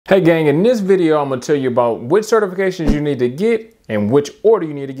Hey gang, in this video I'm going to tell you about which certifications you need to get and which order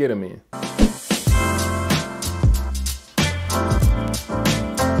you need to get them in.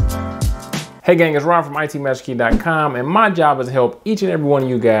 Hey gang, it's Ron from itmasterkey.com, and my job is to help each and every one of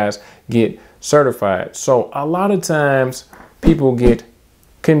you guys get certified. So a lot of times people get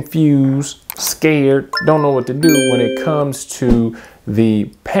confused, scared, don't know what to do when it comes to the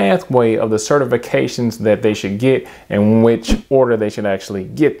pathway of the certifications that they should get and which order they should actually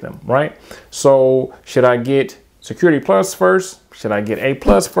get them, right? So should I get Security Plus first? Should I get A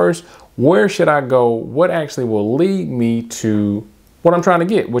Plus first? Where should I go? What actually will lead me to what I'm trying to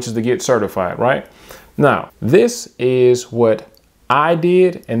get, which is to get certified, right? Now, this is what I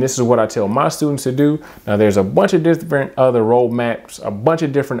did, and this is what I tell my students to do. Now, there's a bunch of different other roadmaps, a bunch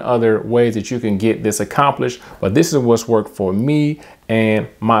of different other ways that you can get this accomplished, but this is what's worked for me and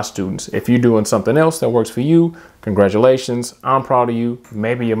my students. If you're doing something else that works for you, congratulations. I'm proud of you.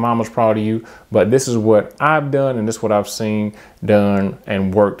 Maybe your mama's proud of you, but this is what I've done, and this is what I've seen done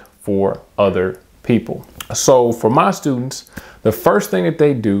and worked for other people. So for my students, the first thing that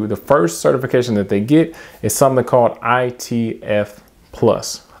they do, the first certification that they get is something called Itf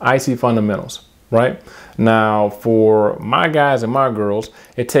Plus, IT Fundamentals, right? Now, for my guys and my girls,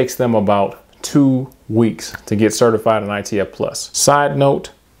 it takes them about 2 weeks to get certified in Itf Plus. Side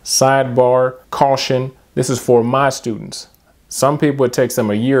note, sidebar, caution, this is for my students. Some people, it takes them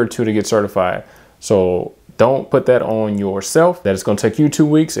a year or two to get certified. So don't put that on yourself, that it's gonna take you 2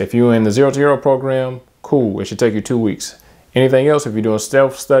 weeks. If you're in the 0 to Hero program, cool, it should take you 2 weeks. Anything else, if you're doing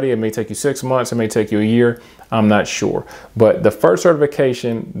self-study, it may take you 6 months, it may take you a year, I'm not sure. But the first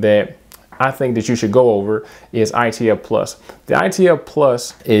certification that I think that you should go over is Itf Plus. The Itf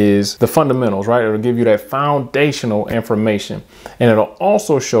Plus is the fundamentals, right? It'll give you that foundational information. And it'll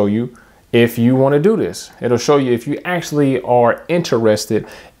also show you if you want to do this. It'll show you if you actually are interested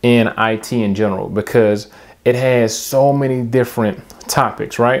in IT in general, because it has so many different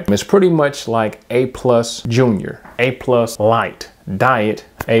topics, right? It's pretty much like A Plus Junior, A Plus Light, Diet,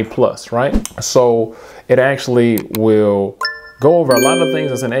 A Plus, right? So it actually will go over a lot of things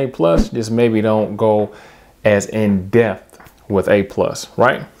that's an A Plus, just maybe don't go as in depth with A Plus,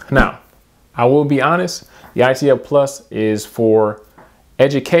 right? Now, I will be honest, the Itf Plus is for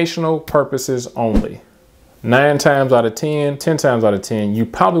educational purposes only. 9 times out of 10, 10 times out of 10, you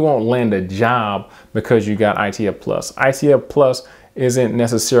probably won't land a job because you got Itf Plus. Itf Plus isn't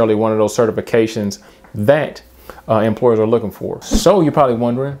necessarily one of those certifications that employers are looking for. So you're probably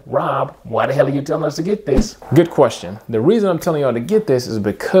wondering, Rob, why the hell are you telling us to get this? Good question. The reason I'm telling y'all to get this is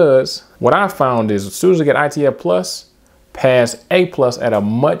because what I found is as soon as you get Itf Plus, pass A Plus at a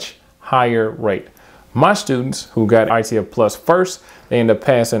much higher rate. My students who got Itf Plus first, they end up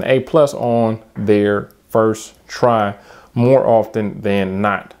passing A Plus on their first try more often than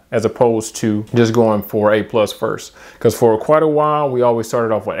not, as opposed to just going for A Plus first. Because for quite a while, we always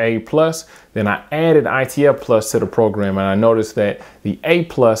started off with A Plus. Then I added Itf Plus to the program, and I noticed that the A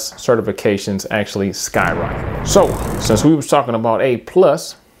Plus certifications actually skyrocket. So since we was talking about A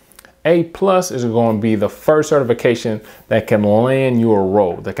Plus is going to be the first certification that can land you a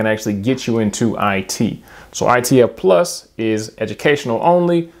role, that can actually get you into IT. So Itf Plus is educational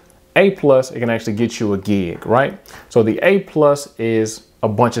only. A Plus, it can actually get you a gig, right? So the A Plus is a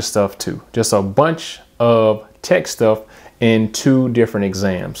bunch of stuff too, just a bunch of tech stuff in 2 different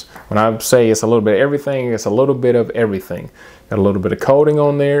exams. When I say it's a little bit of everything, it's a little bit of everything. Got a little bit of coding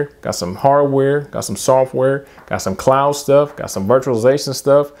on there, got some hardware, got some software, got some cloud stuff, got some virtualization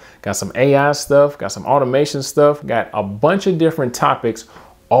stuff, got some AI stuff, got some automation stuff, got a bunch of different topics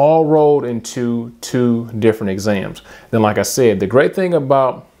all rolled into 2 different exams. Then, like I said, the great thing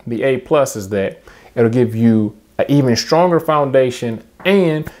about the A Plus is that it'll give you an even stronger foundation,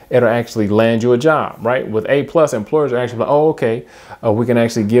 and it'll actually land you a job, right? With A Plus, employers are actually like, oh, okay, we can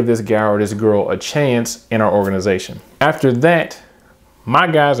actually give this guy or this girl a chance in our organization. After that, my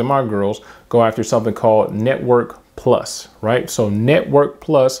guys and my girls go after something called Network Plus, right? So Network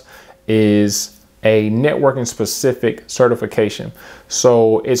Plus is a networking specific certification.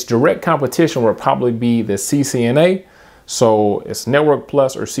 So its direct competition will probably be the CCNA. So it's Network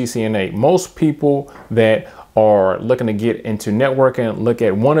Plus or CCNA. Most people that are looking to get into networking look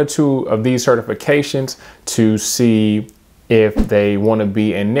at 1 or 2 of these certifications to see if they want to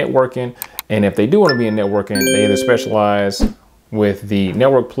be in networking. And if they do want to be in networking, they either specialize with the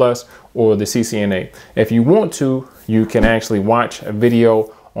Network Plus or the CCNA. If you want to, you can actually watch a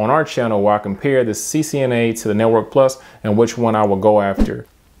video on our channel where I compare the CCNA to the Network Plus and which one I will go after.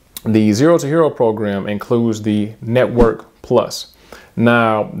 The 0 to Hero program includes the Network Plus.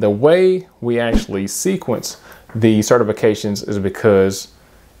 Now, the way we actually sequence the certifications is because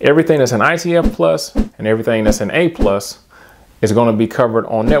everything that's an ITF Plus and everything that's an A Plus is going to be covered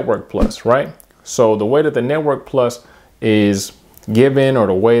on Network Plus, right? So the way that the Network Plus is given, or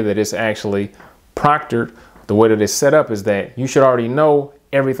the way that it's actually proctored, the way that it's set up, is that you should already know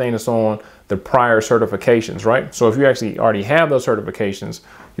everything that's on the prior certifications, right? So if you actually already have those certifications,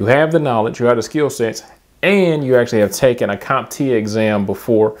 you have the knowledge, you have the skill sets, and you actually have taken a CompTIA exam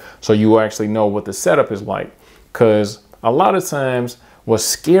before, so you actually know what the setup is like. Because a lot of times what's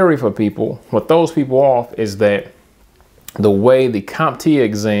scary for people, what throws people off, is that the way the CompTIA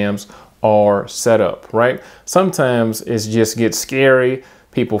exams are set up, right? Sometimes it just gets scary.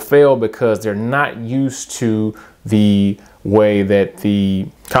 People fail because they're not used to the way that the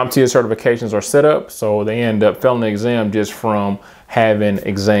CompTIA certifications are set up. So they end up failing the exam just from having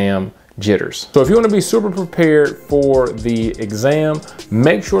exam jitters. So if you want to be super prepared for the exam,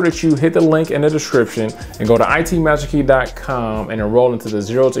 make sure that you hit the link in the description and go to itmasterkey.com and enroll into the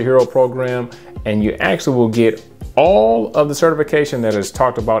Zero to Hero program. And you actually will get all of the certification that is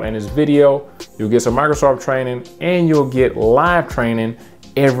talked about in this video. You'll get some Microsoft training, and you'll get live training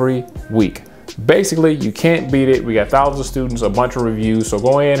every week. Basically, you can't beat it. We got thousands of students, a bunch of reviews. So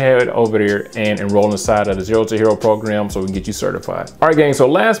go ahead and head over there and enroll inside of the Zero to Hero program so we can get you certified. All right, gang. So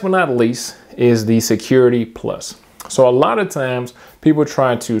last but not least is the Security Plus. So a lot of times people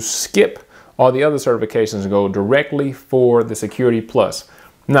try to skip all the other certifications and go directly for the Security Plus.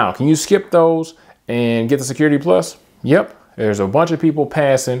 Now, can you skip those and get the Security Plus? Yep. There's a bunch of people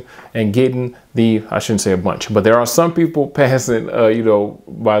passing and getting the, I shouldn't say a bunch, but there are some people passing,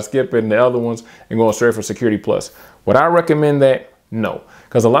 by skipping the other ones and going straight for Security Plus. Would I recommend that? No.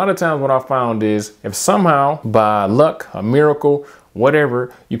 Because a lot of times what I found is if somehow by luck, a miracle,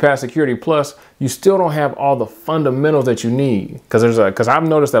 whatever, you pass Security Plus, you still don't have all the fundamentals that you need. Because I've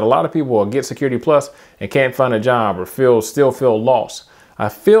noticed that a lot of people will get Security Plus and can't find a job or still feel lost. I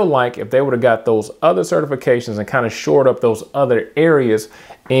feel like if they would have got those other certifications and kind of shored up those other areas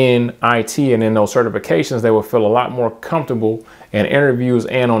in IT and in those certifications, they would feel a lot more comfortable in interviews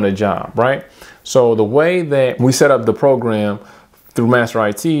and on the job, right? So the way that we set up the program through Master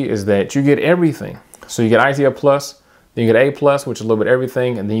IT is that you get everything. So you get ITF Plus, then you get A Plus, which is a little bit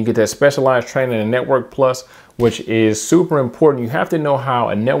everything, and then you get that specialized training in Network Plus, which is super important. You have to know how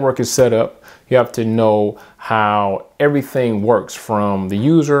a network is set up. You have to know how everything works from the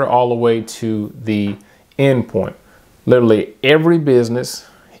user all the way to the endpoint. Literally every business,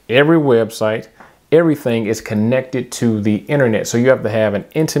 every website, everything is connected to the internet. So you have to have an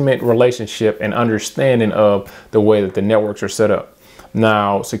intimate relationship and understanding of the way that the networks are set up.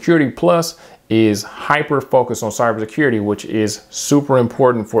 Now, Security Plus is hyper focused on cybersecurity, which is super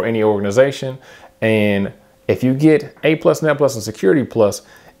important for any organization. And if you get A Plus, Net Plus, and Security Plus,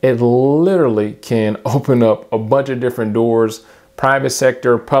 it literally can open up a bunch of different doors. Private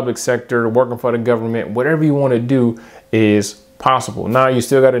sector, public sector, working for the government, whatever you want to do is possible. Now you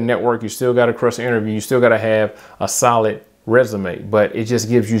still got to network, you still got to crush the interview, you still got to have a solid resume, but it just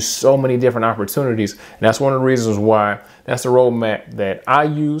gives you so many different opportunities. And that's one of the reasons why that's the roadmap that I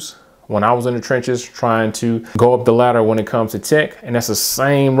use when I was in the trenches trying to go up the ladder when it comes to tech. And that's the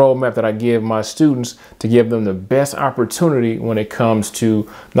same roadmap that I give my students to give them the best opportunity when it comes to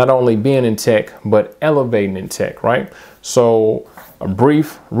not only being in tech, but elevating in tech, right? So a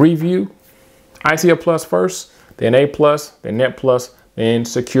brief review: ITF Plus first, then A Plus, then Net Plus, then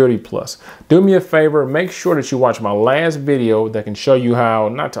Security Plus. Do me a favor, make sure that you watch my last video that can show you how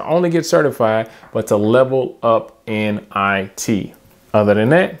not to only get certified, but to level up in IT. Other than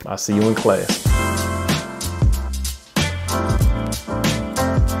that, I'll see you in class.